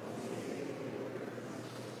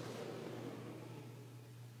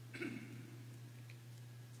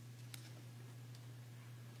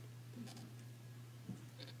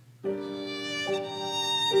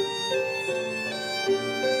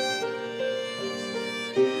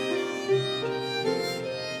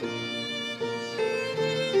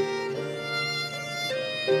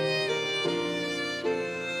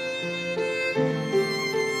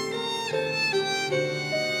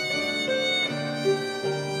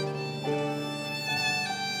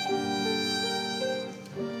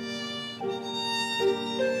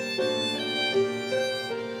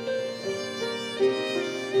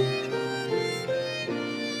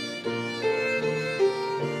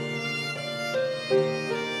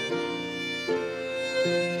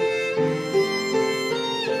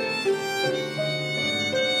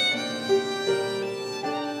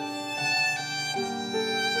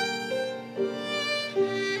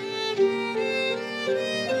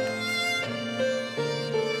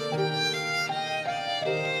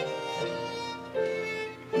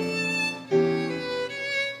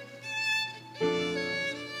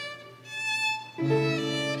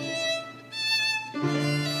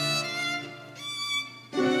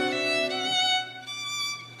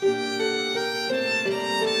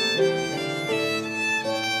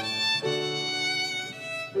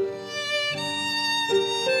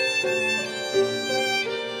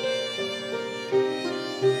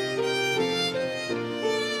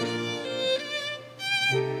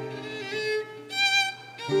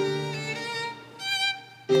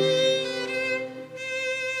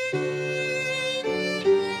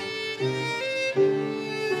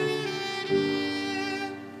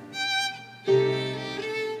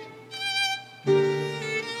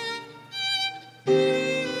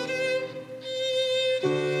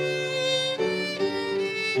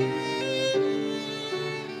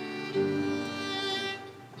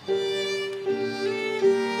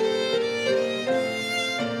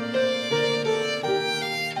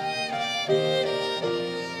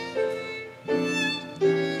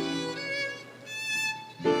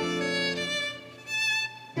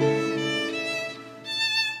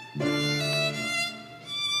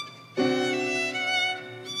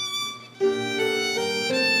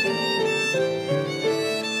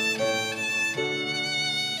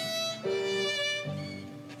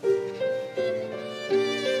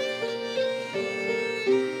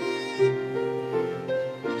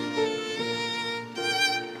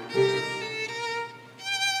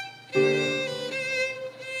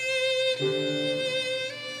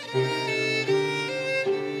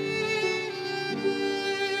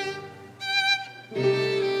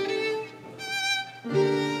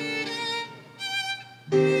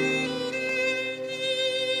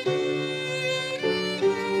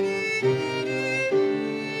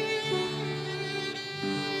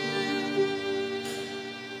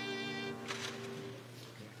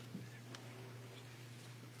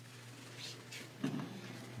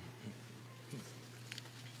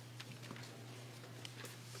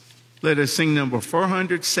 Let us sing number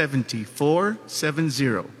 470,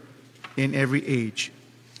 470, in every age,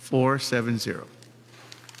 470.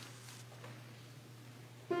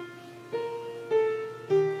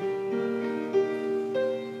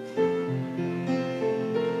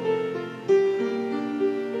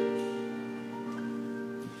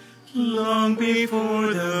 Long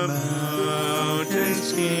before the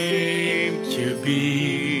mountains came to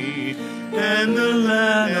be, and the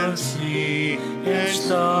land of sea and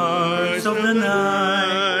stars of the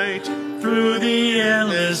night, through the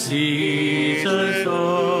endless seasons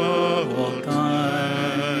of all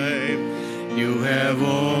time, you have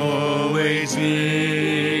always been,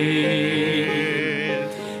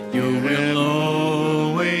 you will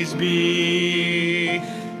always be,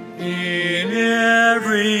 in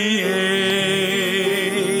every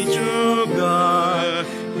age, oh God,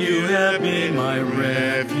 you have been my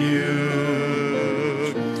refuge.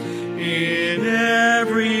 In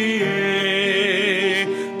every age,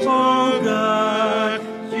 oh God,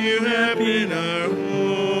 you have been our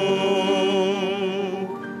home.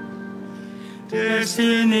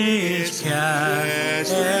 Destiny is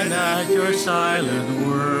cast, and at your silent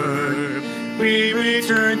word, we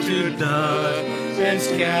return to dust and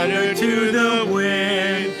scatter to the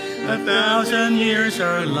wind. 1,000 years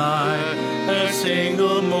are like a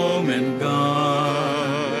single moment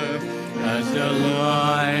gone, as the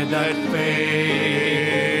light that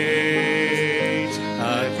fades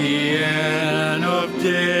at the end of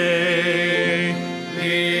day.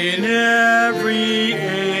 In every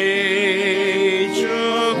age,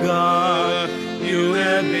 oh God, you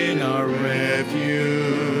have been our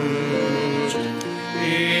refuge.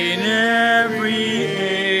 In every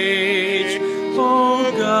age,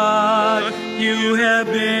 oh God, you have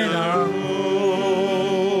been our home.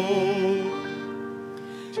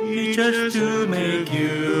 Teach us to make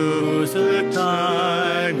use of the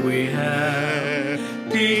time we have.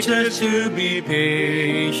 Teach us to be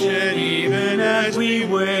patient even as we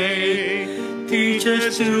wait. Teach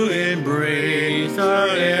us to embrace our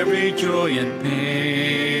every joy and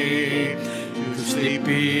pain, to sleep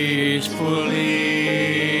peacefully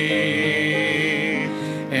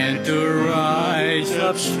and to rise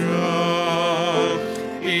up strong.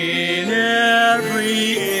 In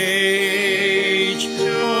every age,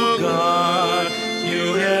 oh God,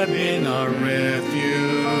 you have been our refuge.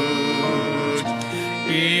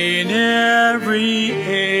 In every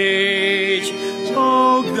age,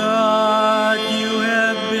 oh God, you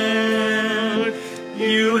have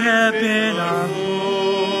been our hope.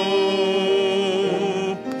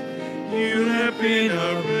 You have been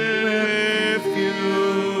our refuge.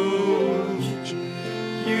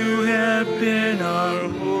 You have been our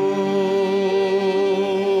hope.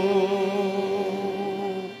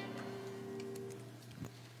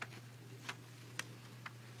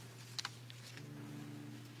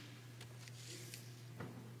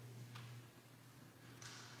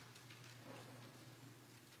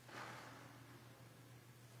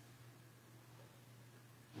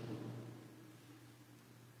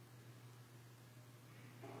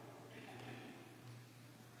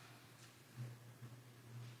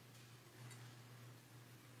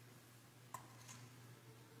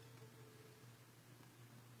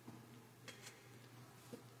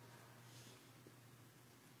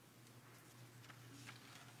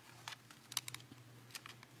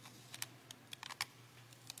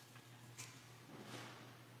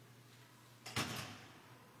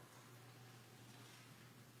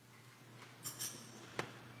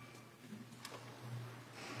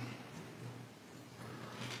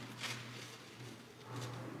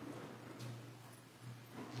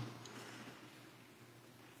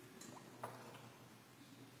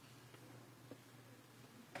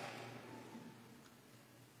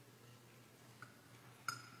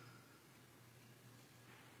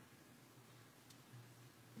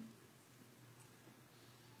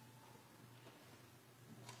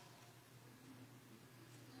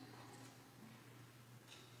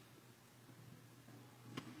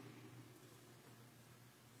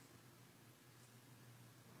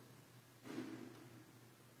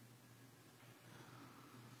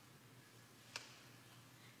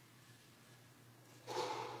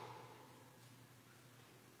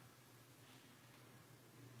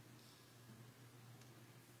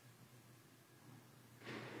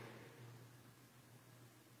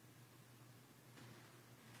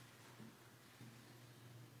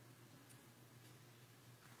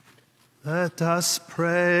 Let us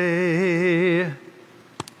pray.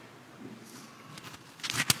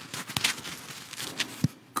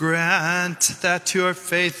 Grant that your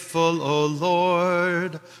faithful, O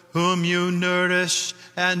Lord, whom you nourish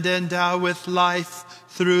and endow with life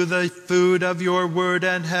through the food of your word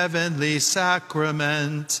and heavenly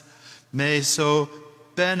sacrament, may so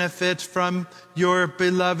benefit from your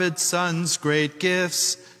beloved Son's great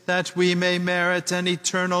gifts, that we may merit an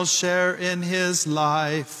eternal share in his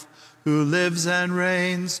life, who lives and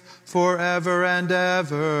reigns forever and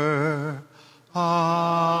ever.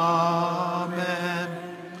 Amen.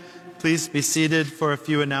 Please be seated for a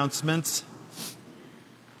few announcements.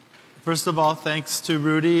 First of all, thanks to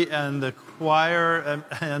Rudy and the choir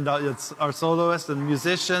and our soloists and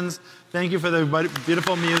musicians. Thank you for the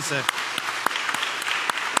beautiful music.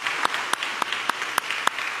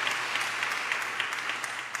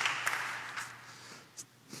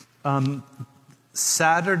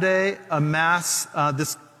 Saturday, a mass,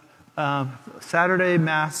 Saturday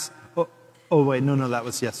mass, no, that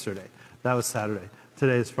was yesterday. That was Saturday.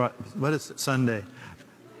 Today is Friday. What is it? Sunday.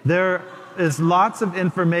 There is lots of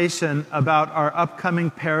information about our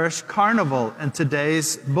upcoming parish carnival in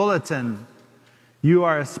today's bulletin. You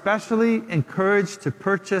are especially encouraged to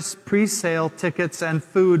purchase pre-sale tickets and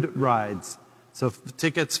food rides. So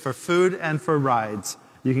tickets for food and for rides.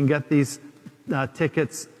 You can get these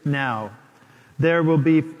tickets now. There will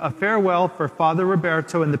be a farewell for Father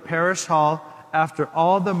Roberto in the parish hall after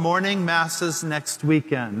all the morning masses next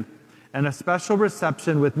weekend, and a special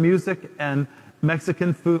reception with music and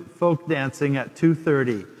Mexican folk dancing at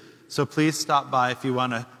 2:30. So please stop by if you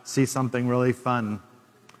want to see something really fun.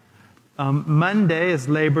 Monday is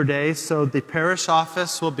Labor Day, so the parish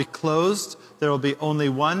office will be closed. There will be only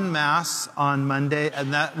one mass on Monday,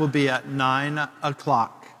 and that will be at 9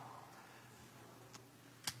 o'clock.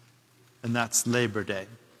 And that's Labor Day.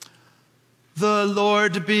 The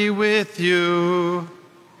Lord be with you.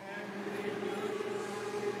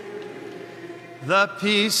 The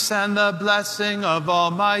peace and the blessing of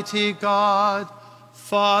Almighty God,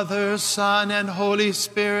 Father, Son, and Holy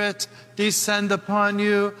Spirit, descend upon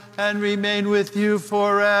you and remain with you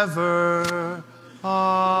forever.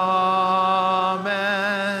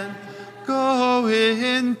 Amen. Go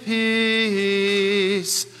in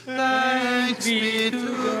peace. Thanks be to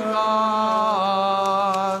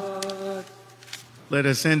God. Let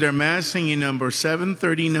us end our Mass singing number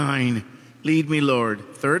 739, Lead Me, Lord.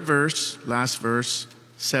 Third verse, last verse,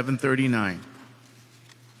 739.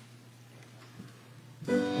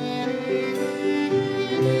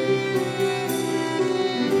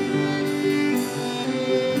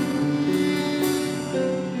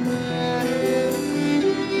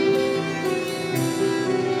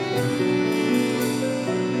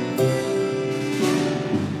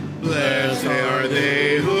 Blessed are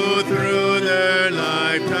they who through their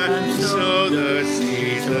lifetime sow the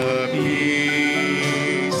seeds of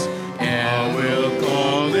peace. And will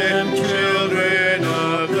call them children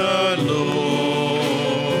of the Lord.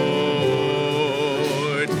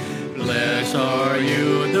 Blessed are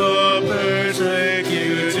you, the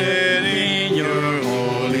persecuted in your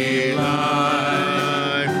holy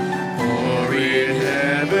life. For in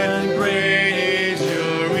heaven great is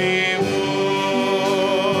your reward.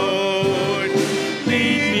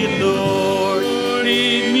 Lead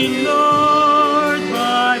me, Lord,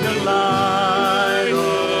 by the light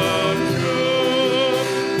of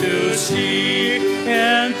truth, to seek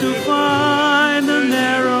and to find the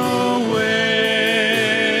narrow way.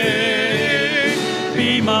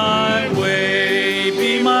 Be my way.